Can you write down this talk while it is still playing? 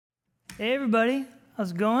Hey everybody,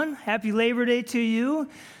 how's it going? Happy Labor Day to you.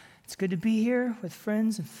 It's good to be here with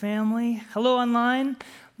friends and family. Hello online.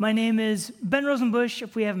 My name is Ben Rosenbush.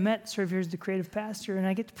 If we haven't met, serve here as the creative pastor, and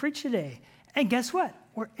I get to preach today. And guess what?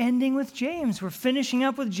 We're ending with James. We're finishing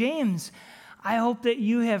up with James. I hope that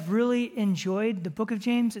you have really enjoyed the book of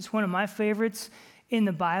James. It's one of my favorites in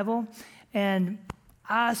the Bible. And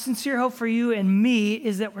a sincere hope for you and me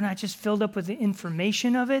is that we're not just filled up with the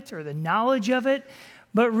information of it or the knowledge of it,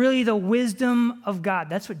 but really the wisdom of God.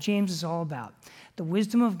 That's what James is all about. The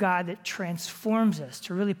wisdom of God that transforms us,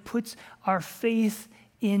 to really puts our faith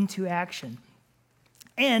into action.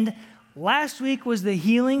 And last week was the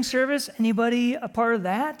healing service. Anybody a part of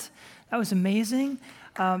that? That was amazing.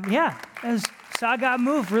 Saw God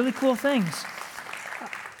move. Really cool things.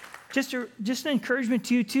 Just an encouragement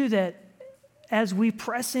to you too, that as we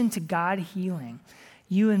press into God healing,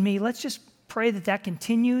 you and me, let's just pray that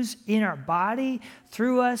continues in our body,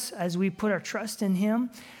 through us, as we put our trust in Him.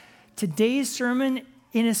 Today's sermon,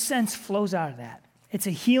 in a sense, flows out of that. It's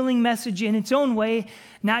a healing message in its own way,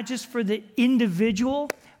 not just for the individual,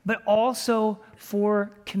 but also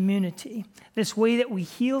for community. This way that we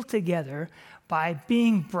heal together by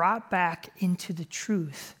being brought back into the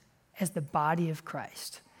truth as the body of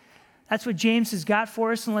Christ. That's what James has got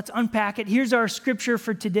for us, and let's unpack it. Here's our scripture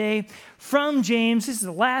for today from James. This is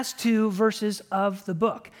the last two verses of the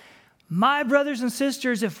book. My brothers and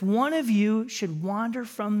sisters, if one of you should wander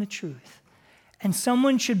from the truth, and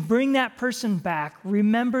someone should bring that person back,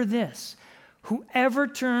 remember this: whoever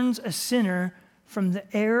turns a sinner from the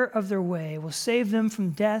error of their way will save them from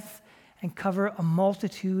death and cover a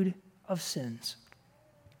multitude of sins.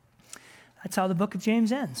 That's how the book of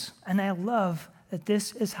James ends, and I love that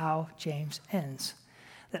this is how James ends.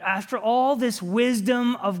 That after all this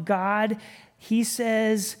wisdom of God, he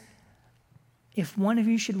says, if one of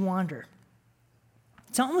you should wander.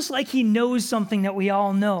 It's almost like he knows something that we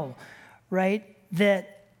all know, right?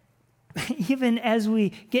 That even as we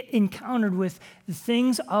get encountered with the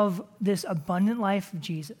things of this abundant life of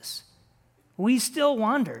Jesus, we still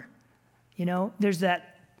wander. You know, there's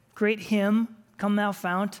that great hymn, Come Thou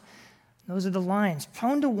Fount. Those are the lines.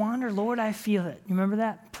 Prone to wander, Lord, I feel it. You remember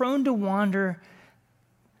that? Prone to wander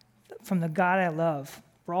from the God I love.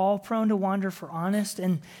 We're all prone to wander, for honest.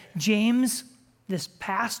 And James, this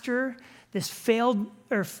pastor, this failed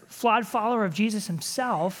or flawed follower of Jesus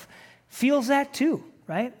himself, feels that too,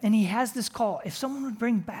 right? And he has this call. If someone would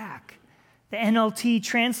bring back, the NLT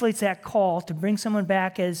translates that call to bring someone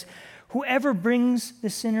back as whoever brings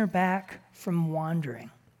the sinner back from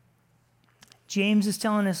wandering. James is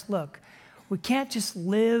telling us, look, we can't just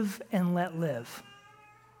live and let live.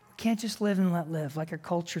 We can't just live and let live like our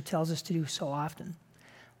culture tells us to do so often.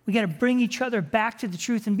 We got to bring each other back to the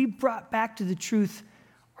truth and be brought back to the truth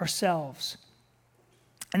ourselves.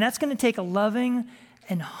 And that's going to take a loving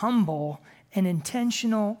and humble and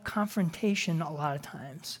intentional confrontation a lot of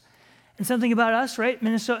times. And something about us, right,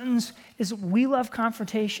 Minnesotans, is we love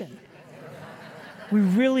confrontation. We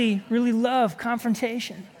really, really love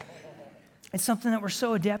confrontation. It's something that we're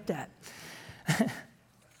so adept at.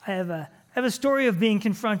 I have a story of being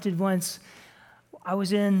confronted once. I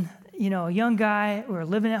was a young guy. We were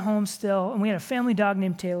living at home still, and we had a family dog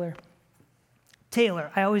named Taylor.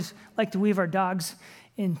 I always like to weave our dogs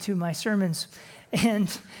into my sermons.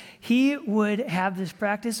 And he would have this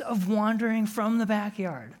practice of wandering from the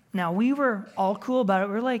backyard. Now, we were all cool about it.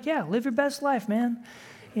 We were like, yeah, live your best life, man.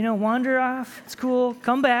 You know, wander off. It's cool.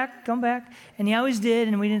 Come back. And he always did,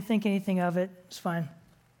 and we didn't think anything of it. It's fine.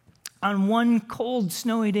 On one cold,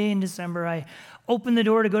 snowy day in December, I opened the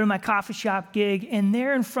door to go to my coffee shop gig, and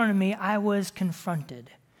there in front of me, I was confronted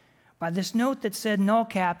by this note that said in all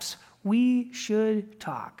caps, "We should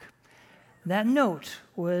talk." That note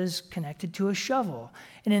was connected to a shovel,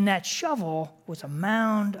 and in that shovel was a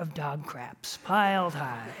mound of dog craps piled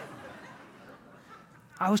high.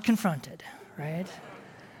 I was confronted, right?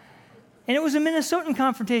 And it was a Minnesotan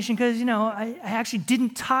confrontation because, I actually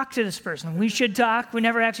didn't talk to this person. We should talk. We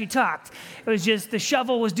never actually talked. It was just the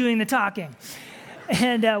shovel was doing the talking.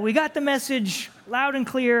 And we got the message loud and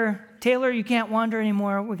clear. Taylor, you can't wander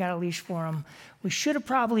anymore. We got a leash for him. We should have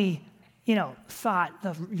probably, thought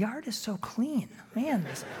the yard is so clean. Man,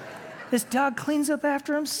 this dog cleans up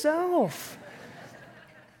after himself.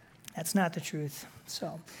 That's not the truth.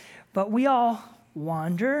 But we all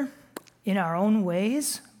wander in our own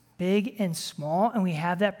ways, big and small, and we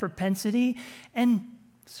have that propensity, and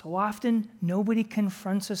so often nobody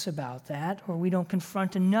confronts us about that, or we don't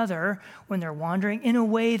confront another when they're wandering in a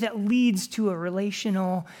way that leads to a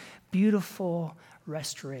relational, beautiful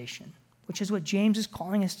restoration, which is what James is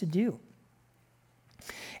calling us to do.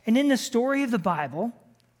 And in the story of the Bible,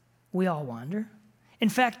 We all wander. In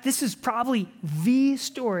fact, this is probably the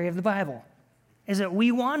story of the Bible, is that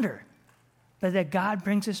we wander, but that God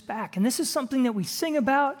brings us back. And this is something that we sing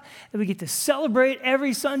about, that we get to celebrate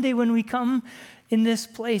every Sunday when we come in this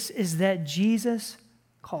place, is that Jesus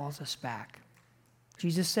calls us back.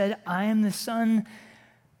 Jesus said, I am the Son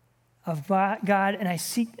of God, and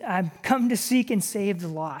I've come to seek and save the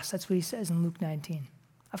lost. That's what he says in Luke 19.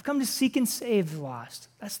 I've come to seek and save the lost.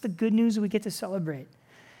 That's the good news that we get to celebrate.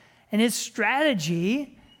 And his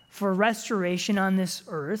strategy for restoration on this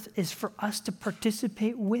earth is for us to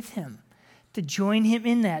participate with him, to join him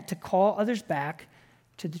in that, to call others back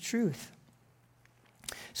to the truth.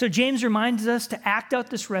 So James reminds us to act out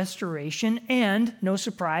this restoration, and no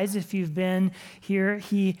surprise if you've been here,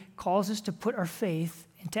 he calls us to put our faith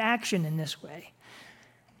into action in this way.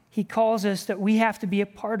 He calls us that we have to be a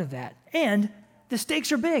part of that. And the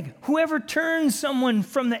stakes are big. Whoever turns someone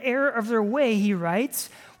from the error of their way, he writes,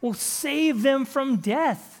 will save them from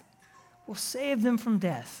death. Will save them from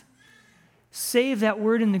death. Save, that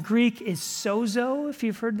word in the Greek is sozo, if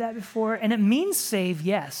you've heard that before. And it means save,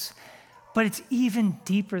 yes. But it's even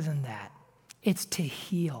deeper than that. It's to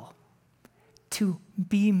heal, to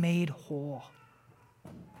be made whole.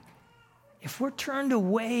 If we're turned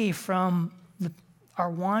away from our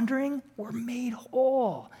wandering, we're made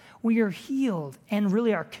whole. We are healed. And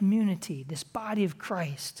really our community, this body of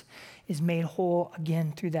Christ, is made whole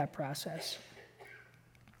again through that process.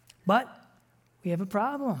 But we have a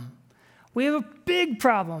problem. We have a big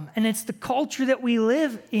problem, and it's the culture that we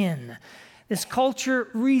live in. This culture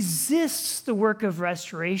resists the work of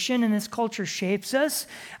restoration, and this culture shapes us.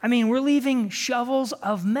 I mean, we're leaving shovels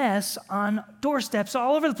of mess on doorsteps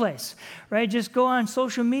all over the place, right? Just go on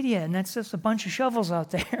social media, and that's just a bunch of shovels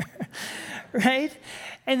out there, right?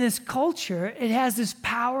 And this culture, it has this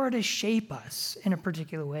power to shape us in a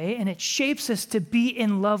particular way, and it shapes us to be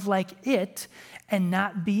in love like it and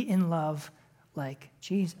not be in love like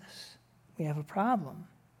Jesus. We have a problem.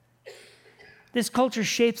 This culture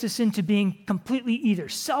shapes us into being completely either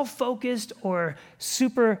self-focused or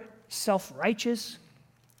super self-righteous.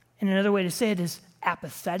 And another way to say it is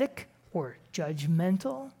apathetic or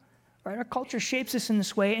judgmental. Right? Our culture shapes us in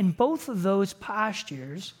this way, and both of those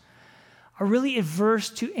postures are really adverse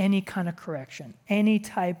to any kind of correction, any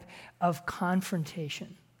type of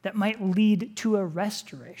confrontation that might lead to a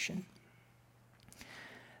restoration.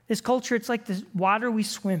 This culture, it's like the water we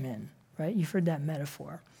swim in, right? You've heard that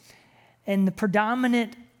metaphor. And the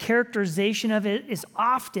predominant characterization of it is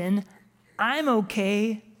often, I'm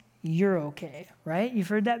okay, you're okay, right? You've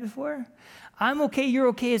heard that before? I'm okay, you're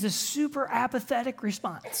okay is a super apathetic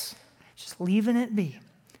response. Just leaving it be.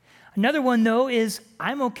 Another one, though, is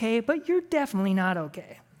I'm okay, but you're definitely not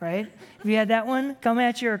okay, right? Have you had that one come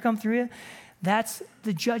at you or come through you? That's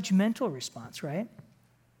the judgmental response, right?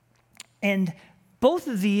 And both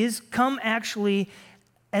of these come actually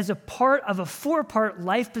as a part of a 4-part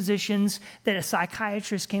life positions that a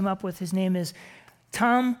psychiatrist came up with. His name is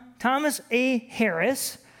Thomas A.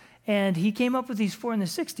 Harris, and he came up with these 4 in the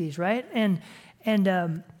 60s, right? And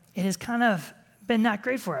it has kind of been not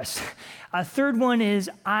great for us. A third one is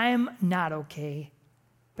I'm not okay,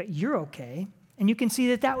 but you're okay. And you can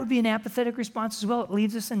see that would be an apathetic response as well. It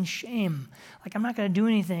leaves us in shame. Like, I'm not going to do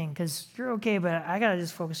anything because you're okay, but I got to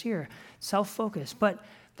just focus here. Self-focus. But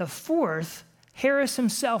the fourth, Harris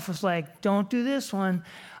himself was like, don't do this one.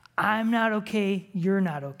 I'm not okay, you're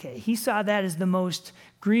not okay. He saw that as the most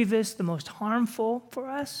grievous, the most harmful for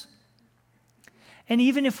us. And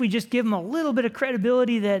even if we just give him a little bit of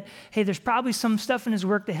credibility that, hey, there's probably some stuff in his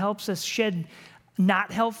work that helps us shed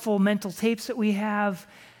not helpful mental tapes that we have,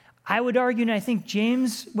 I would argue, and I think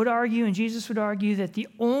James would argue and Jesus would argue, that the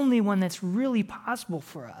only one that's really possible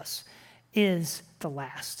for us is the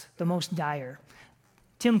last, the most dire.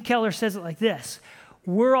 Tim Keller says it like this: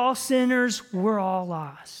 we're all sinners, we're all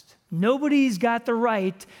lost. Nobody's got the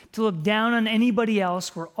right to look down on anybody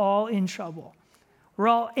else. We're all in trouble. We're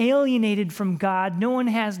all alienated from God. No one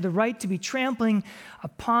has the right to be trampling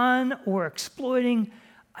upon or exploiting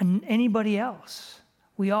anybody else.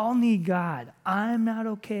 We all need God. I'm not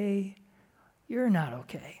okay. You're not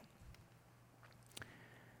okay.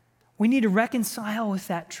 We need to reconcile with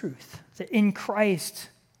that truth, that in Christ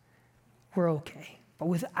we're okay. But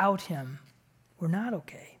without him, we're not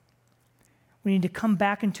okay. We need to come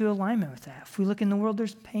back into alignment with that. If we look in the world,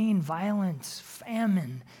 there's pain, violence,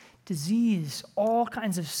 famine, disease, all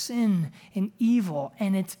kinds of sin and evil,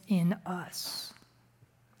 and it's in us.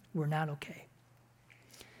 We're not okay.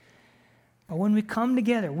 But when we come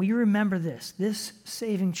together, we remember this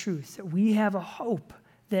saving truth, that we have a hope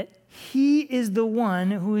that he is the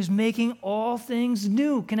one who is making all things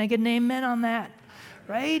new. Can I get an amen on that?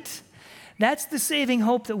 right? That's the saving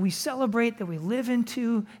hope that we celebrate, that we live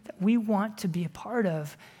into, that we want to be a part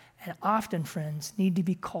of, and often, friends, need to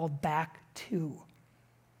be called back to.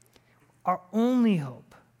 Our only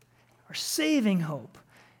hope, our saving hope,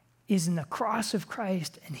 is in the cross of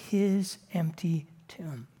Christ and his empty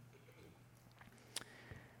tomb.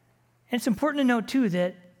 And it's important to note, too,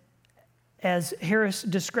 that as Harris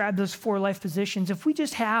described those 4 life positions, if we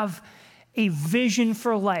just have a vision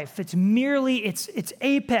for life, it's its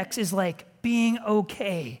apex is like being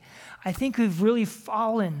okay, I think we've really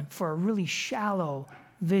fallen for a really shallow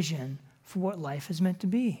vision for what life is meant to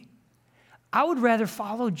be. I would rather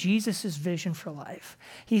follow Jesus' vision for life.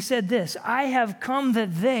 He said this, I have come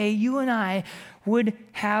that they, you and I, would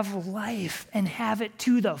have life and have it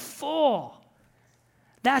to the full.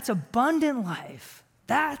 That's abundant life.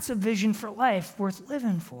 That's a vision for life worth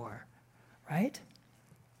living for, right?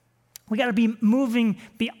 We got to be moving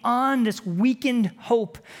beyond this weakened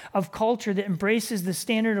hope of culture that embraces the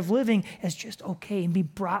standard of living as just okay and be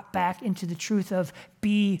brought back into the truth of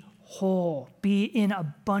be whole, be in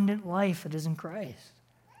abundant life that is in Christ.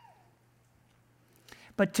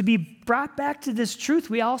 But to be brought back to this truth,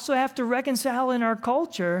 we also have to reconcile in our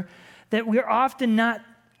culture that we're often not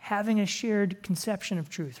having a shared conception of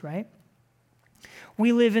truth, right?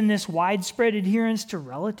 We live in this widespread adherence to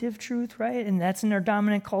relative truth, right? And that's in our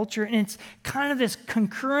dominant culture. And it's kind of this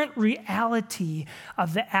concurrent reality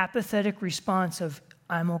of the apathetic response of,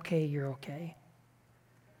 I'm okay, you're okay.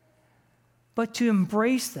 But to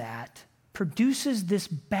embrace that produces this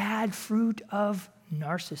bad fruit of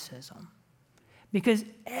narcissism. Because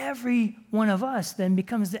every one of us then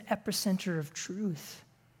becomes the epicenter of truth.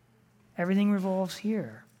 Everything revolves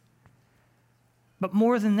here. But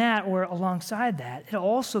more than that, or alongside that, it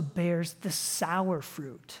also bears the sour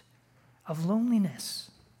fruit of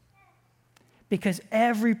loneliness. Because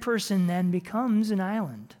every person then becomes an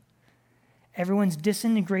island. Everyone's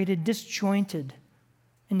disintegrated, disjointed,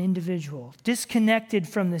 an individual, disconnected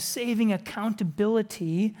from the saving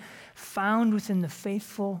accountability found within the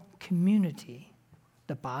faithful community,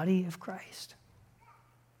 the body of Christ.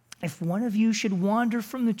 If one of you should wander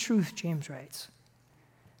from the truth, James writes.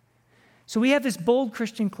 So we have this bold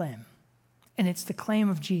Christian claim, and it's the claim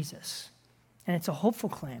of Jesus, and it's a hopeful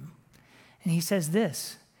claim. And he says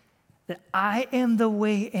this, that I am the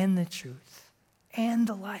way and the truth and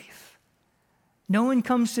the life. No one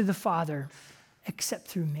comes to the Father except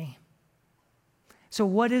through me. So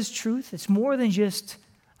what is truth? It's more than just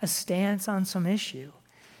a stance on some issue.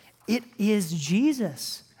 It is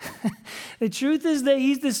Jesus. The truth is that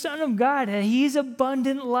he's the Son of God, and he's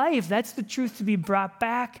abundant life. That's the truth to be brought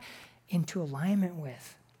back into alignment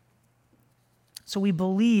with. So we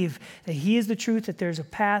believe that he is the truth, that there's a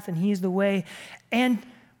path, and he is the way, and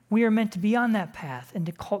we are meant to be on that path and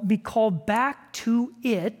to be called back to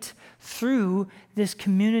it through this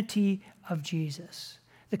community of Jesus,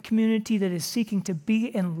 the community that is seeking to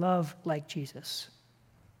be and love like Jesus.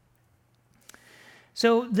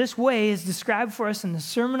 So this way is described for us in the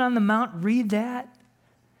Sermon on the Mount. Read that.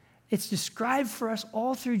 It's described for us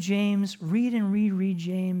all through James. Read and reread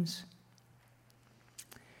James.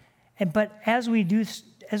 But as we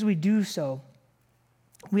do so,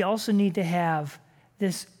 we also need to have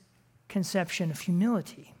this conception of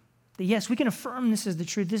humility. That yes, we can affirm this is the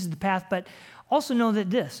truth, this is the path, but also know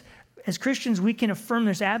that as Christians, we can affirm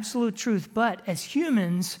there's absolute truth, but as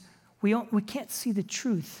humans, we can't see the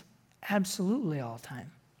truth absolutely all the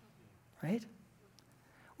time, right?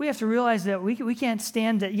 We have to realize that we can't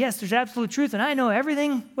stand that, yes, there's absolute truth, and I know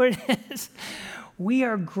everything what it is. We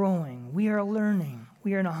are growing. We are learning.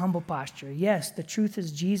 We are in a humble posture. Yes, the truth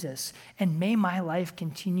is Jesus, and may my life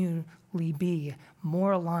continually be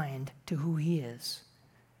more aligned to who he is.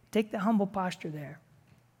 Take the humble posture there.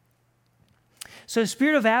 So a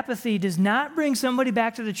spirit of apathy does not bring somebody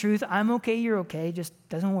back to the truth. I'm okay, you're okay. Just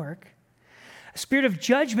doesn't work. A spirit of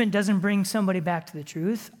judgment doesn't bring somebody back to the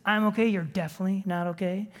truth. I'm okay, you're definitely not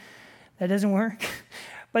okay. That doesn't work.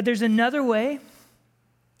 But there's another way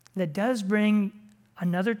that does bring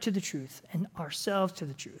another to the truth and ourselves to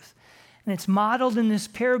the truth. And it's modeled in this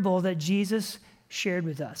parable that Jesus shared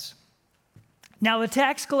with us. Now, the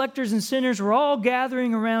tax collectors and sinners were all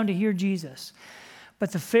gathering around to hear Jesus.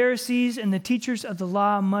 But the Pharisees and the teachers of the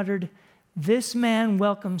law muttered, "This man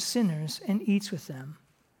welcomes sinners and eats with them."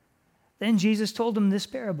 Then Jesus told them this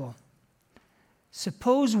parable.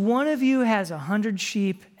 Suppose one of you has 100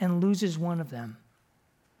 sheep and loses one of them.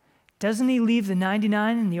 Doesn't he leave the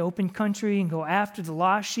 99 in the open country and go after the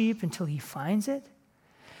lost sheep until he finds it?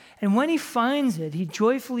 And when he finds it, he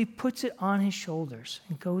joyfully puts it on his shoulders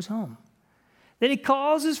and goes home. Then he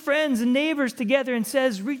calls his friends and neighbors together and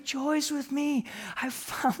says, rejoice with me. I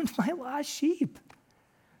found my lost sheep.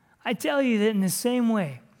 I tell you that in the same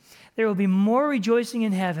way, there will be more rejoicing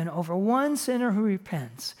in heaven over one sinner who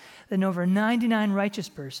repents than over 99 righteous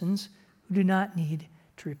persons who do not need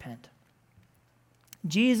to repent.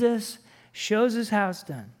 Jesus shows us how it's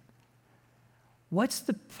done. What's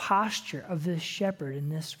the posture of this shepherd in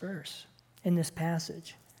this verse, in this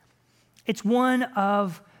passage? It's one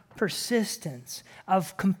of persistence,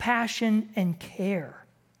 of compassion and care.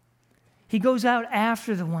 He goes out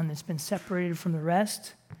after the one that's been separated from the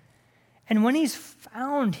rest. And when he's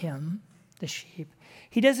found him, the sheep,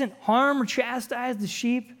 he doesn't harm or chastise the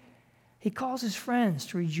sheep. He calls his friends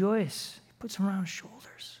to rejoice. He puts them around his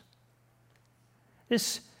shoulders.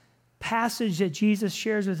 This passage that Jesus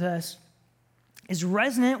shares with us is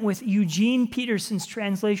resonant with Eugene Peterson's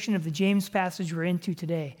translation of the James passage we're into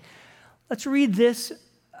today. Let's read this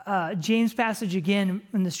James passage again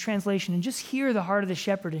in this translation and just hear the heart of the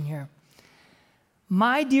shepherd in here.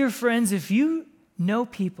 My dear friends, if you know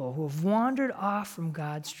people who have wandered off from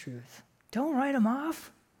God's truth, don't write them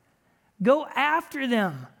off. Go after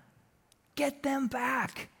them. Get them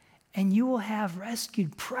back, and you will have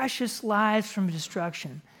rescued precious lives from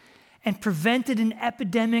destruction and prevented an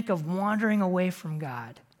epidemic of wandering away from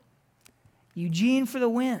God. Eugene for the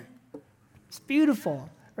win. It's beautiful,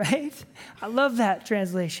 right? I love that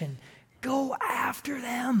translation. Go after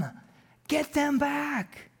them. Get them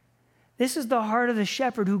back. This is the heart of the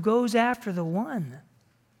shepherd who goes after the one.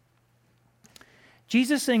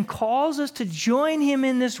 Jesus then calls us to join him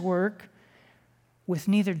in this work with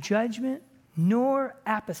neither judgment nor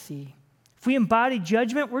apathy. If we embody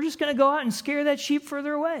judgment, we're just going to go out and scare that sheep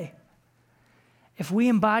further away. If we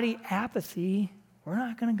embody apathy, we're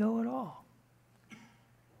not going to go at all.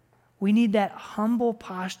 We need that humble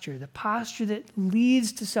posture, the posture that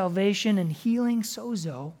leads to salvation and healing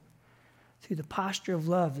sozo through the posture of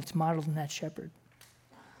love that's modeled in that shepherd.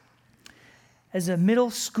 As a middle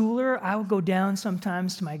schooler, I would go down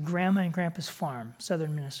sometimes to my grandma and grandpa's farm,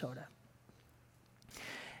 southern Minnesota.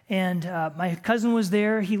 And my cousin was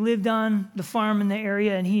there. He lived on the farm in the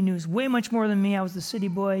area, and he knew way much more than me. I was the city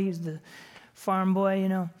boy. He was the farm boy, you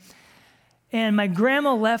know. And my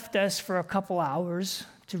grandma left us for a couple hours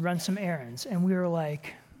to run some errands. And we were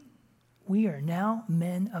like, we are now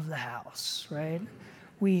men of the house, right?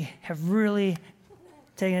 We have really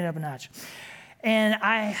taken it up a notch. And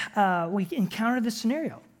we encountered this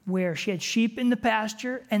scenario where she had sheep in the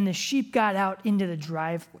pasture, and the sheep got out into the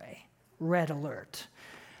driveway. Red alert.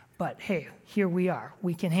 But hey, here we are.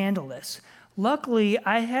 We can handle this. Luckily,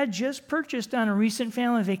 I had just purchased on a recent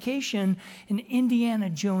family vacation an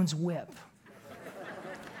Indiana Jones whip.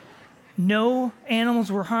 No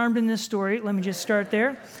animals were harmed in this story. Let me just start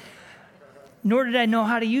there. Nor did I know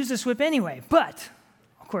how to use this whip anyway. But,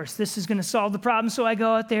 of course, this is going to solve the problem. So I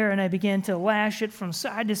go out there and I begin to lash it from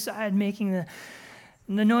side to side, making the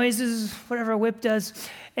noises, whatever a whip does,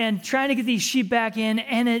 and trying to get these sheep back in.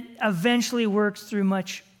 And it eventually works through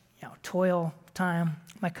much toil, time,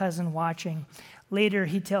 my cousin watching. Later,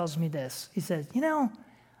 he tells me this. He says, I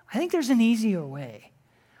think there's an easier way.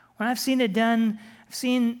 When I've seen it done, I've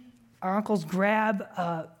seen our uncles grab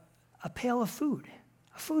a pail of food,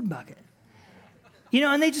 a food bucket.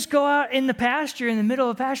 And they just go out in the pasture, in the middle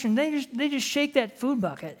of the pasture, and they just shake that food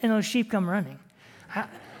bucket, and those sheep come running. I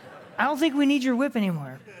don't think we need your whip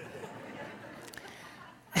anymore.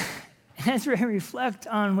 And as we reflect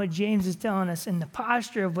on what James is telling us and the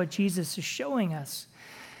posture of what Jesus is showing us,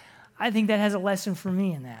 I think that has a lesson for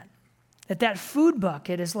me in that. That food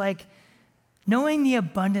bucket is like knowing the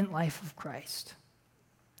abundant life of Christ.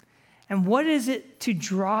 And what is it to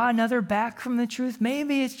draw another back from the truth?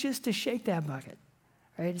 Maybe it's just to shake that bucket,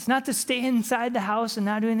 right? It's not to stay inside the house and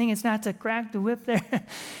not do anything. It's not to crack the whip there.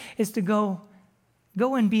 It's to go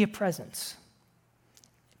and be a presence.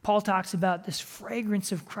 Paul talks about this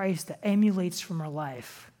fragrance of Christ that emulates from our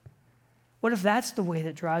life. What if that's the way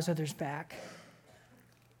that draws others back?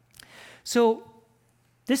 So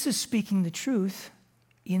this is speaking the truth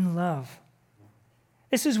in love.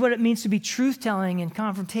 This is what it means to be truth-telling and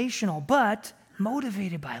confrontational, but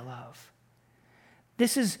motivated by love.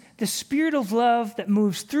 This is the spirit of love that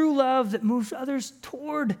moves through love, that moves others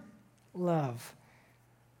toward love.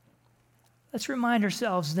 Let's remind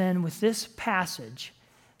ourselves then with this passage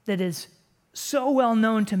that is so well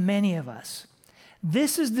known to many of us.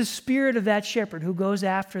 This is the spirit of that shepherd who goes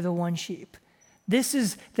after the one sheep. This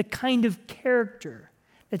is the kind of character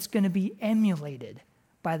that's going to be emulated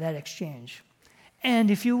by that exchange. And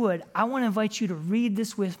if you would, I want to invite you to read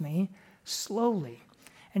this with me slowly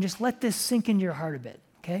and just let this sink into your heart a bit,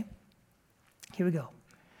 okay? Here we go.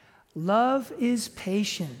 Love is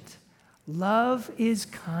patient. Love is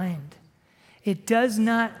kind. It does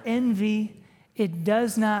not envy. It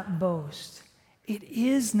does not boast. It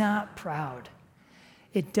is not proud.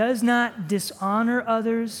 It does not dishonor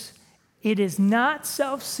others. It is not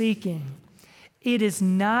self-seeking. It is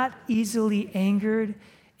not easily angered.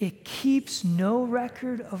 It keeps no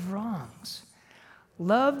record of wrongs.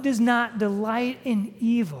 Love does not delight in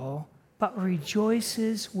evil, but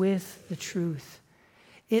rejoices with the truth.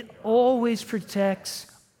 It always protects,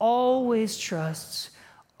 always trusts,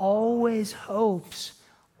 always hopes,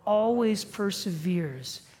 always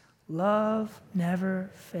perseveres. Love never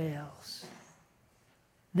fails.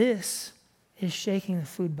 This is shaking the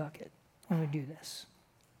food bucket when we do this.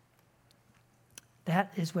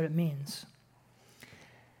 That is what it means.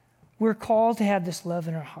 We're called to have this love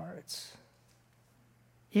in our hearts.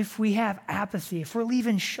 If we have apathy, if we're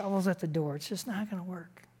leaving shovels at the door, it's just not going to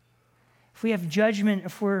work. If we have judgment,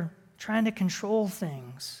 if we're trying to control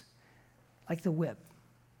things like the whip,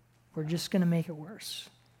 we're just going to make it worse.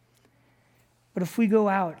 But if we go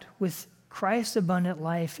out with Christ's abundant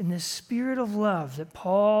life in this spirit of love that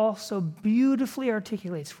Paul so beautifully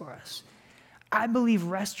articulates for us, I believe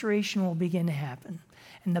restoration will begin to happen.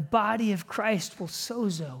 And the body of Christ will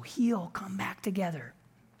sozo, heal, come back together.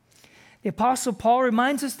 The Apostle Paul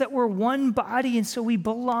reminds us that we're one body, and so we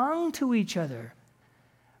belong to each other,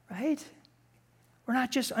 right? We're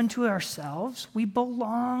not just unto ourselves. We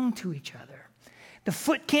belong to each other. The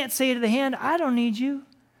foot can't say to the hand, I don't need you.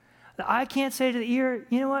 The eye can't say to the ear,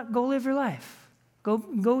 you know what, go live your life.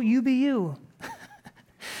 Go, you be you.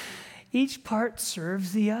 Each part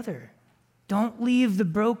serves the other. Don't leave the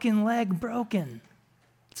broken leg broken.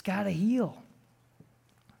 It's got to heal.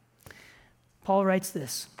 Paul writes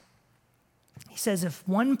this. He says, if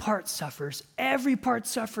one part suffers, every part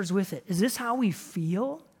suffers with it. Is this how we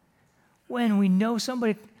feel when we know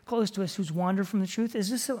somebody close to us who's wandered from the truth? Is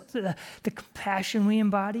this the compassion we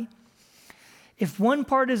embody? If one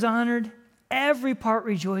part is honored, every part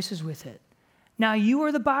rejoices with it. Now you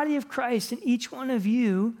are the body of Christ, and each one of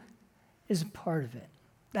you is a part of it.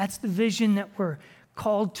 That's the vision that we're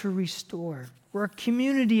called to restore. We're a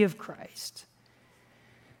community of Christ.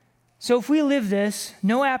 So if we live this,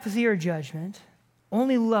 no apathy or judgment,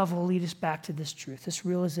 only love will lead us back to this truth, this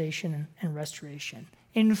realization and restoration.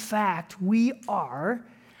 In fact, we are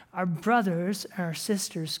our brothers and our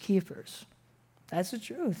sisters' keepers. That's the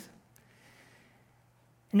truth.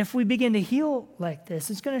 And if we begin to heal like this,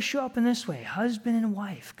 it's going to show up in this way. Husband and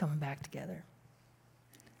wife coming back together.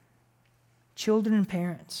 Children and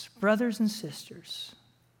parents, brothers and sisters,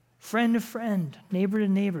 friend to friend, neighbor to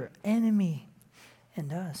neighbor, enemy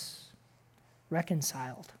and us,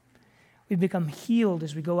 reconciled. We become healed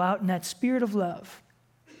as we go out in that spirit of love.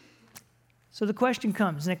 So the question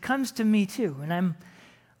comes, and it comes to me too, and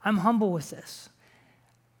I'm humble with this.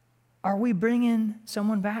 Are we bringing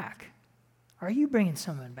someone back? Are you bringing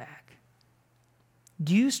someone back?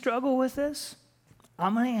 Do you struggle with this?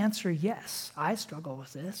 I'm going to answer yes. I struggle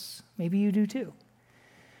with this. Maybe you do too.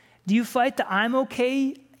 Do you fight the I'm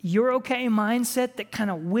okay, you're okay mindset that kind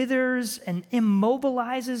of withers and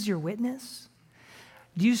immobilizes your witness?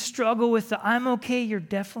 Do you struggle with the I'm okay, you're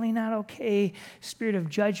definitely not okay spirit of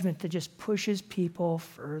judgment that just pushes people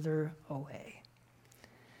further away?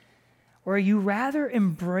 Or are you rather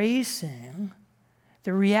embracing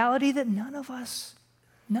the reality that none of us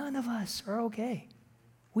are okay?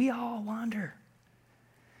 We all wander.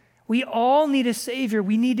 We all need a Savior.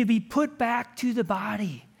 We need to be put back to the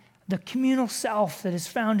body, the communal self that is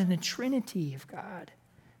found in the Trinity of God,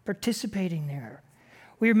 participating there.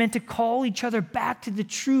 We are meant to call each other back to the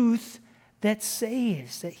truth that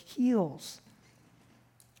saves, that heals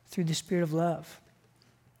through the Spirit of love.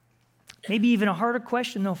 Maybe even a harder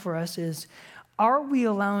question, though, for us is, are we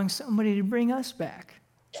allowing somebody to bring us back?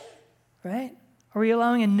 Right? Are we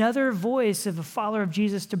allowing another voice of a follower of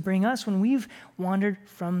Jesus to bring us when we've wandered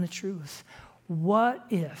from the truth? What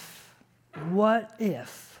if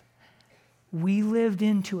we lived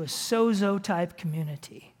into a sozo-type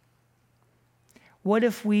community? What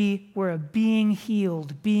if we were a being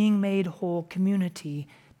healed, being made whole community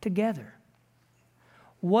together?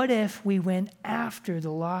 What if we went after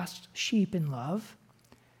the lost sheep in love?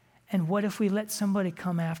 And what if we let somebody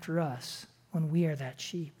come after us when we are that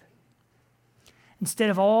sheep?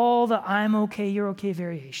 Instead of all the I'm okay, you're okay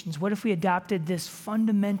variations, what if we adopted this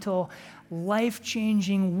fundamental,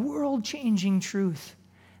 life-changing, world-changing truth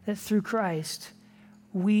that through Christ,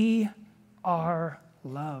 we are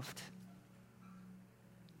loved?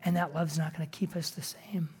 And that love's not going to keep us the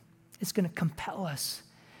same. It's going to compel us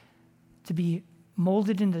to be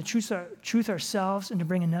molded into the truth ourselves and to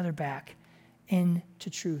bring another back into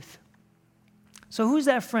truth. So who's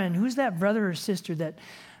that friend? Who's that brother or sister that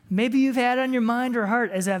maybe you've had on your mind or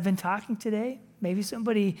heart as I've been talking today? Maybe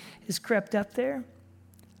somebody has crept up there.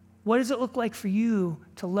 What does it look like for you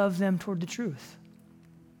to love them toward the truth?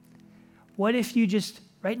 What if you just,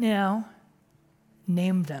 right now,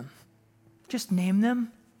 name them? Just name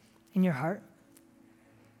them in your heart.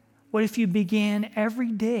 What if you began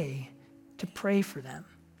every day to pray for them?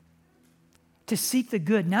 To seek the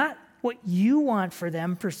good, not what you want for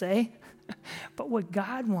them per se, but what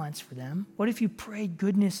God wants for them. What if you prayed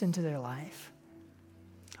goodness into their life?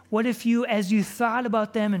 What if you, as you thought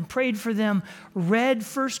about them and prayed for them, read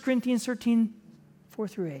 1 Corinthians 13,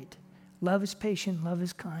 4-8? Love is patient, love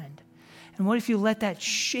is kind. And what if you let that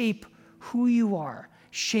shape who you are,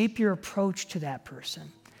 shape your approach to that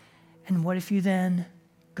person? And what if you then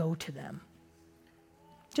go to them?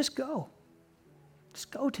 Just go.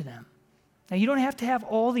 Just go to them. Now, you don't have to have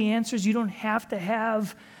all the answers. You don't have to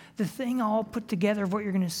have the thing all put together of what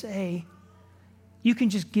you're going to say. You can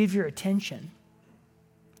just give your attention.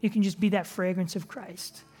 You can just be that fragrance of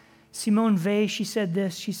Christ. Simone Weil, she said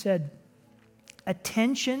this. She said,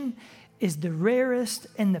 attention is the rarest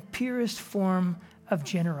and the purest form of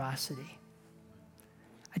generosity.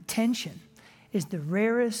 Attention is the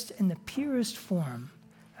rarest and the purest form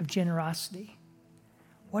of generosity.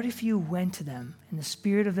 What if you went to them in the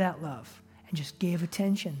spirit of that love and just gave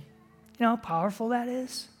attention? You know how powerful that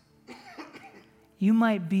is? You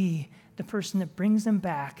might be the person that brings them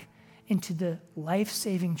back into the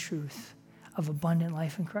life-saving truth of abundant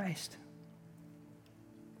life in Christ.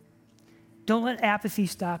 Don't let apathy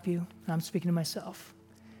stop you. I'm speaking to myself.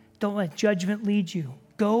 Don't let judgment lead you.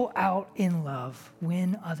 Go out in love.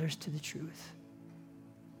 Win others to the truth.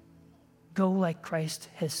 Go like Christ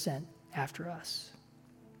has sent after us.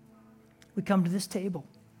 We come to this table.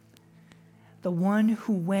 The one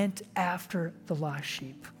who went after the lost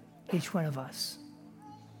sheep, each one of us.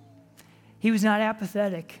 He was not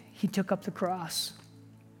apathetic. He took up the cross.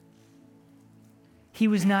 He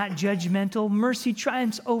was not judgmental. Mercy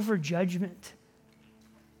triumphs over judgment.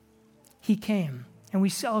 He came, and we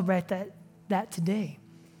celebrate that today,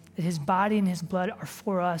 that his body and his blood are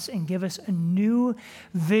for us and give us a new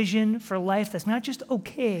vision for life that's not just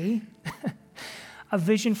okay, a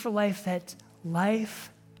vision for life that's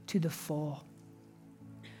life to the full.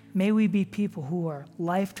 May we be people who are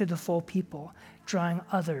life to the full people, drawing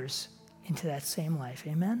others into that same life.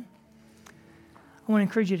 Amen? I want to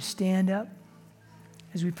encourage you to stand up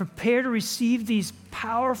as we prepare to receive these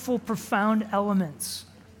powerful, profound elements.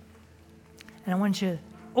 And I want you to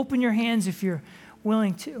open your hands if you're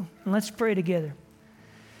willing to. And let's pray together.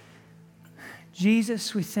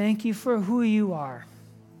 Jesus, we thank you for who you are.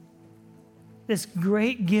 This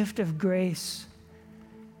great gift of grace.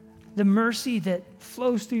 The mercy that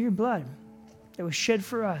flows through your blood that was shed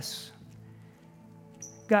for us.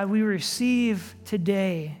 God, we receive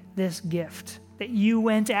today this gift that you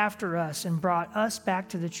went after us and brought us back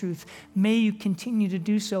to the truth. May you continue to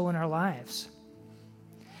do so in our lives.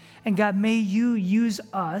 And God, may you use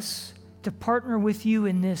us to partner with you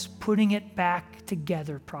in this putting it back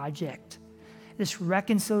together project, this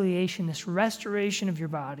reconciliation, this restoration of your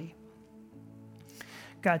body.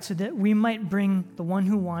 God, so that we might bring the one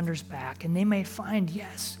who wanders back and they might find,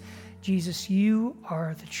 yes, Jesus, you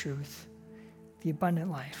are the truth, the abundant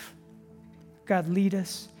life. God, lead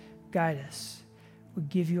us, guide us. We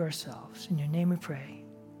give you ourselves. In your name we pray.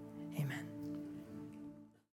 Amen.